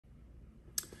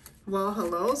Well,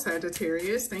 hello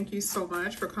Sagittarius. Thank you so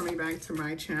much for coming back to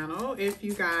my channel. If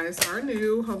you guys are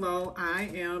new, hello, I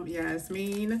am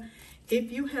Yasmin.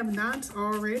 If you have not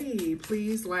already,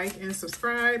 please like and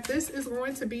subscribe. This is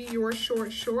going to be your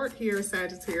short here,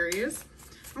 Sagittarius.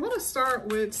 I'm going to start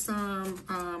with some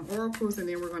oracles and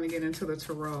then we're going to get into the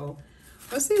tarot.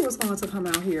 Let's see what's going to come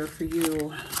out here for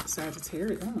you,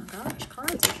 Sagittarius. Oh my gosh,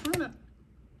 cards are trying to...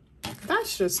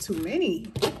 That's just too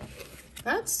many.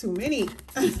 That's too many.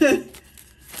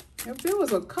 If there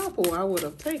was a couple, I would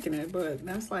have taken it, but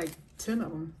that's like 10 of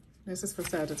them. This is for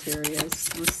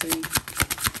Sagittarius. Let's see.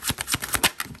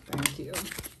 Thank you.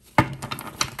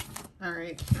 All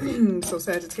right. So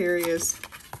Sagittarius,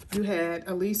 you had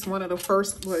at least one of the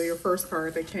first, well, your first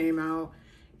card that came out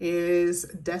is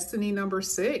destiny number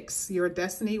 6. Your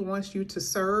destiny wants you to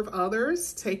serve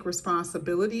others, take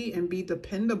responsibility, and be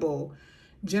dependable.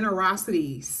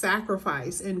 Generosity,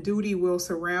 sacrifice, and duty will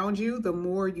surround you. The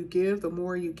more you give, the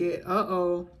more you get.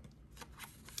 Uh-oh.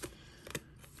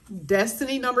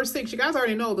 Destiny number 6. You guys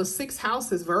already know the 6th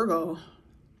house is Virgo.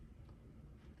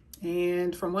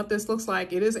 And from what this looks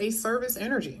like, it is a service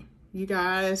energy. You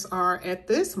guys are at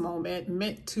this moment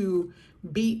meant to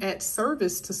be at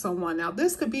service to someone. Now,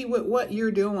 this could be with what you're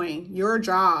doing, your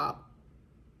job,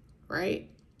 right?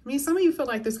 I mean, some of you feel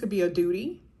like this could be a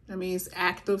duty. I mean, it's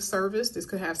active service. This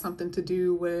could have something to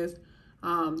do with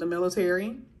the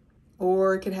military,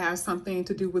 or it could have something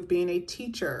to do with being a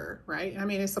teacher, right? I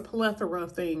mean, it's a plethora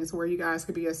of things where you guys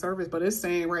could be at service, but it's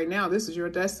saying right now, this is your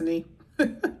destiny.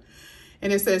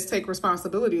 And it says take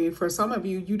responsibility. For some of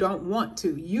you, you don't want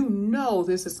to. You know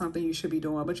this is something you should be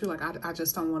doing, but you're like, I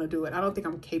just don't want to do it. I don't think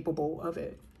I'm capable of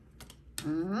it.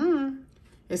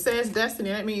 It says destiny.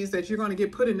 That means that you're going to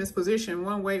get put in this position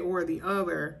one way or the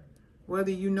other.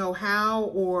 Whether you know how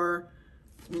or,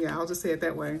 yeah, I'll just say it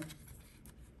that way.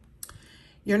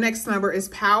 Your next number is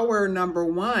power number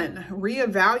 1.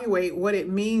 Reevaluate what it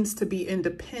means to be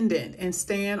independent and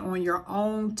stand on your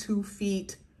own 2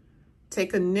 feet.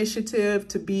 Take initiative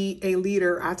to be a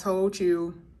leader. I told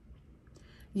you.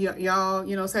 Y'all,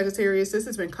 you know, Sagittarius, this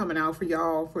has been coming out for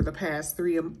y'all for the past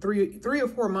three or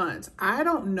 4 months. I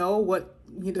don't know what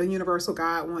the universal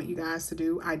God want you guys to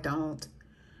do. I don't.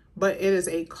 But it is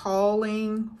a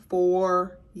calling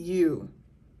for you.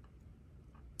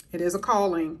 It is a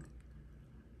calling.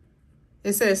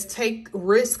 It says take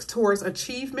risk towards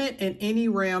achievement in any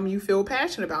realm you feel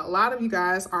passionate about. A lot of you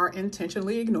guys are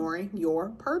intentionally ignoring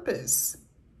your purpose.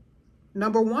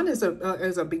 Number 1 is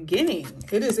a beginning.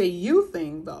 It is a you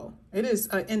thing, though. It is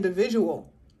an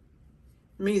individual.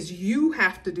 It means you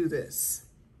have to do this.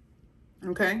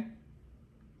 Okay?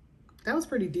 That was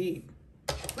pretty deep.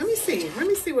 Let me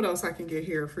see what else I can get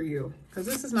here for you, because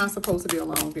this is not supposed to be a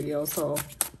long video, so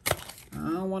I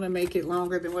don't want to make it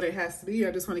longer than what it has to be.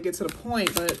 I just want to get to the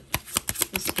point, but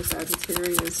this is for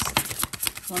Sagittarius.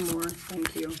 One more.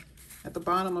 Thank you. At the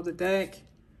bottom of the deck,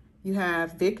 you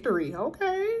have victory.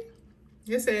 Okay.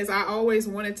 It says, I always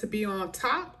wanted to be on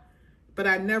top, but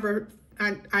I never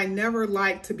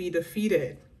like to be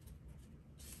defeated.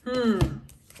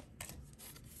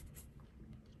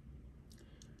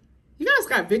 You guys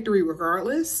got victory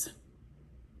regardless.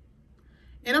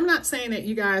 And I'm not saying that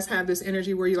you guys have this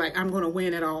energy where you're like, I'm going to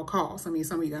win at all costs. I mean,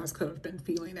 some of you guys could have been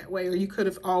feeling that way, or you could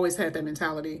have always had that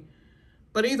mentality.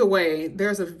 But either way,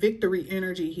 there's a victory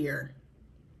energy here.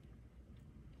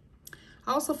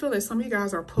 I also feel that some of you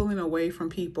guys are pulling away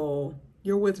from people.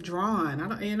 You're withdrawn. I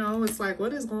don't, you know, it's like,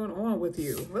 what is going on with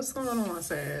you? What's going on,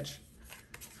 Sag?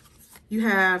 You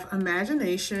have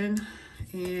imagination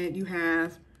and you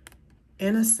have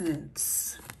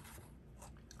innocence.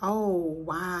 Oh,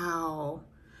 wow.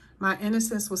 My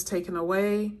innocence was taken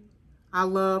away. I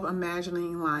love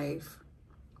imagining life.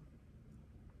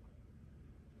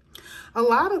 A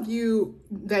lot of you,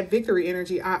 that victory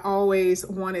energy, I always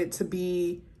wanted to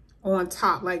be on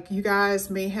top. Like you guys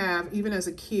may have, even as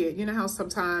a kid, you know how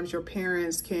sometimes your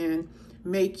parents can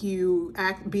make you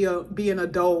be an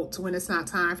adult when it's not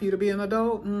time for you to be an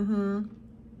adult?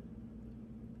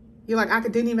 You're like, I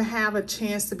didn't even have a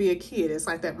chance to be a kid. It's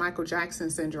like that Michael Jackson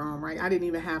syndrome, right? I didn't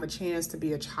even have a chance to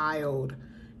be a child.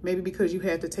 Maybe because you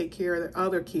had to take care of the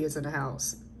other kids in the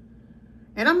house.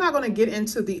 And I'm not going to get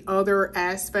into the other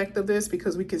aspect of this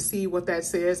because we can see what that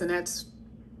says. And that's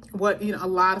what, you know, a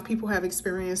lot of people have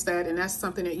experienced that. And that's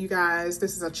something that you guys,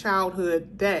 this is a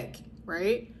childhood deck,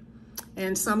 right?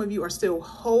 And some of you are still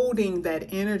holding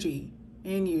that energy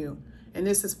in you. And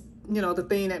this is, you know, the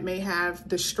thing that may have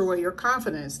destroyed your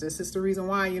confidence. This is the reason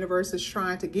why universe is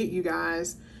trying to get you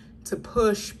guys to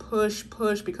push,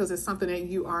 because it's something that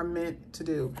you are meant to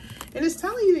do. And it's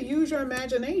telling you to use your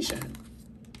imagination.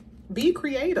 Be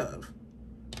creative.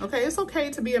 Okay, it's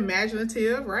okay to be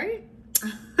imaginative, right?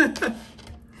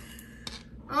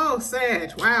 Oh,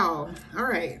 Sag, wow. All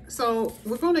right, so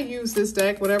we're going to use this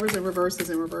deck. Whatever's in reverse is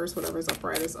in reverse. Whatever's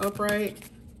upright is upright.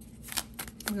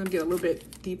 I'm going to get a little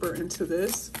bit deeper into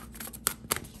this.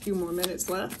 A few more minutes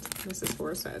left. This is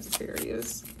for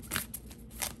Sagittarius.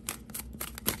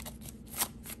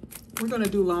 We're going to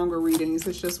do longer readings.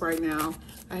 It's just right now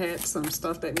I had some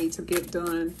stuff that needs to get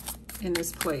done in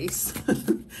this place. A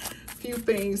few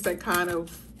things that kind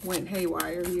of went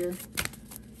haywire here.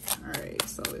 All right,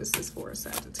 so this is for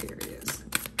Sagittarius.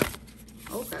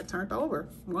 Oh, got turned over.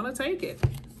 I'm gonna take it.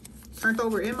 Turned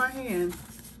over in my hand.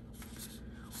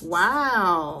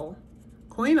 Wow.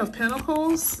 Queen of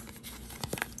Pentacles.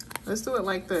 Let's do it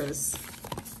like this.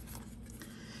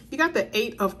 You got the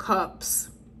 8 of Cups.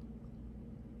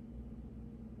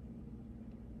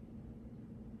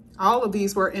 All of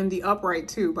these were in the upright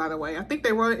too, by the way. I think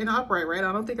they were in upright, right?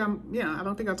 I don't think I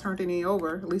don't think I turned any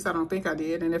over. At least I don't think I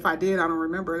did. And if I did, I don't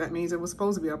remember. That means it was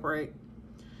supposed to be upright.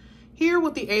 Here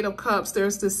with the 8 of Cups,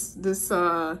 there's this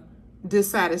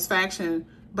dissatisfaction.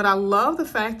 But I love the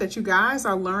fact that you guys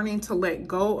are learning to let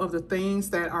go of the things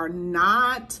that are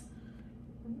not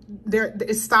there.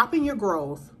 It's stopping your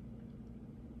growth.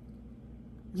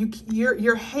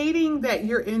 You're hating that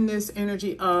you're in this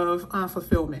energy of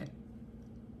unfulfillment.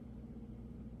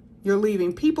 You're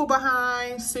leaving people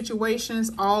behind, situations,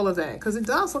 all of that. Because it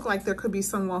does look like there could be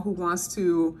someone who wants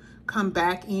to come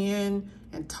back in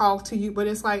and talk to you. But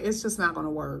it's like, it's just not going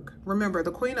to work. Remember, the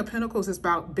Queen of Pentacles is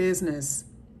about business.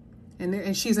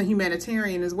 And she's a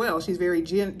humanitarian as well. She's very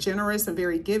generous and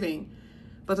very giving.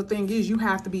 But the thing is, you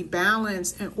have to be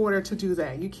balanced in order to do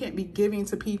that. You can't be giving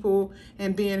to people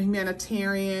and being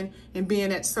humanitarian and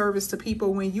being at service to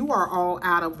people when you are all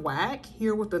out of whack.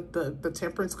 Here with the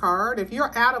Temperance card. If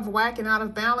you're out of whack and out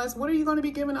of balance, what are you going to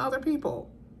be giving to other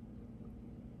people?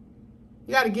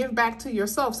 You got to give back to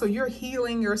yourself. So you're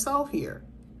healing yourself here.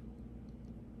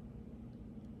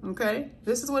 Okay?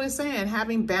 This is what it's saying.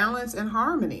 Having balance and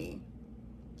harmony.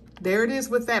 There it is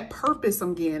with that purpose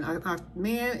again.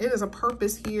 Man, it is a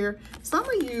purpose here. Some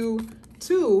of you,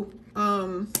 too,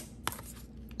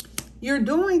 you're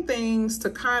doing things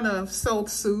to kind of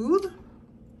self-soothe.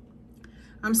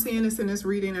 I'm seeing this in this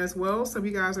reading as well. Some of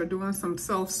you guys are doing some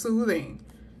self-soothing.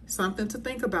 Something to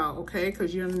think about, okay?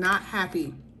 Because you're not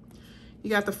happy. You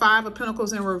got the 5 of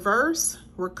Pentacles in reverse.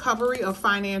 Recovery of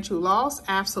financial loss.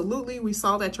 Absolutely. We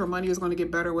saw that your money is going to get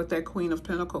better with that Queen of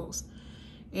Pentacles.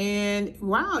 And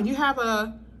wow, you have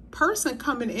a person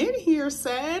coming in here,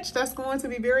 Sag, that's going to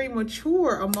be very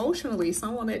mature emotionally,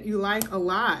 someone that you like a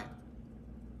lot.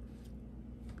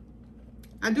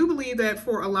 I do believe that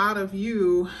for a lot of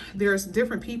you, there's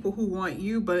different people who want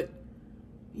you, but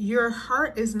your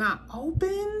heart is not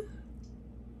open.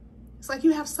 It's like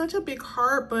you have such a big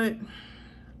heart, but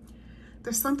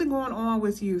there's something going on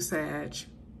with you, Sag.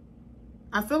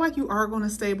 I feel like you are going to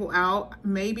stable out.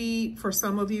 Maybe for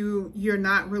some of you, you're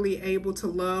not really able to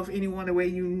love anyone the way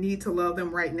you need to love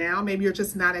them right now. Maybe you're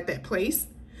just not at that place.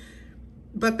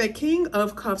 But the King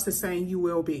of Cups is saying you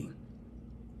will be.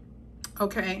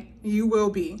 Okay, you will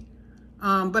be.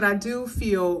 But I do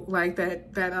feel like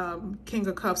that King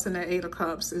of Cups and that 8 of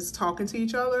Cups is talking to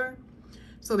each other.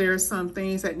 So there's some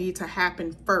things that need to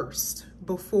happen first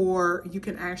before you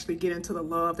can actually get into the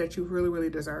love that you really, really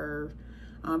deserve.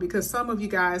 Because some of you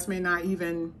guys may not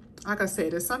even, like I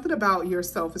said, there's something about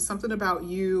yourself. It's something about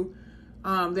you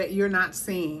that you're not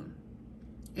seeing.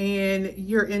 And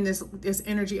you're in this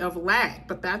energy of lack,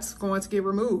 but that's going to get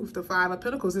removed. The 5 of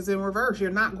Pentacles is in reverse.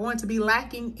 You're not going to be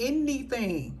lacking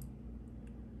anything.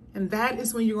 And that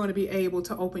is when you're going to be able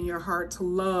to open your heart to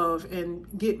love and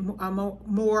get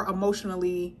more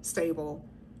emotionally stable.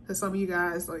 Because some of you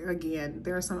guys, like, again,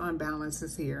 there are some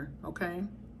unbalances here, okay?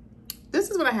 This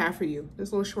is what I have for you.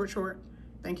 This little short.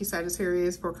 Thank you,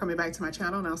 Sagittarius, for coming back to my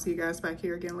channel, and I'll see you guys back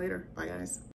here again later. Bye, guys.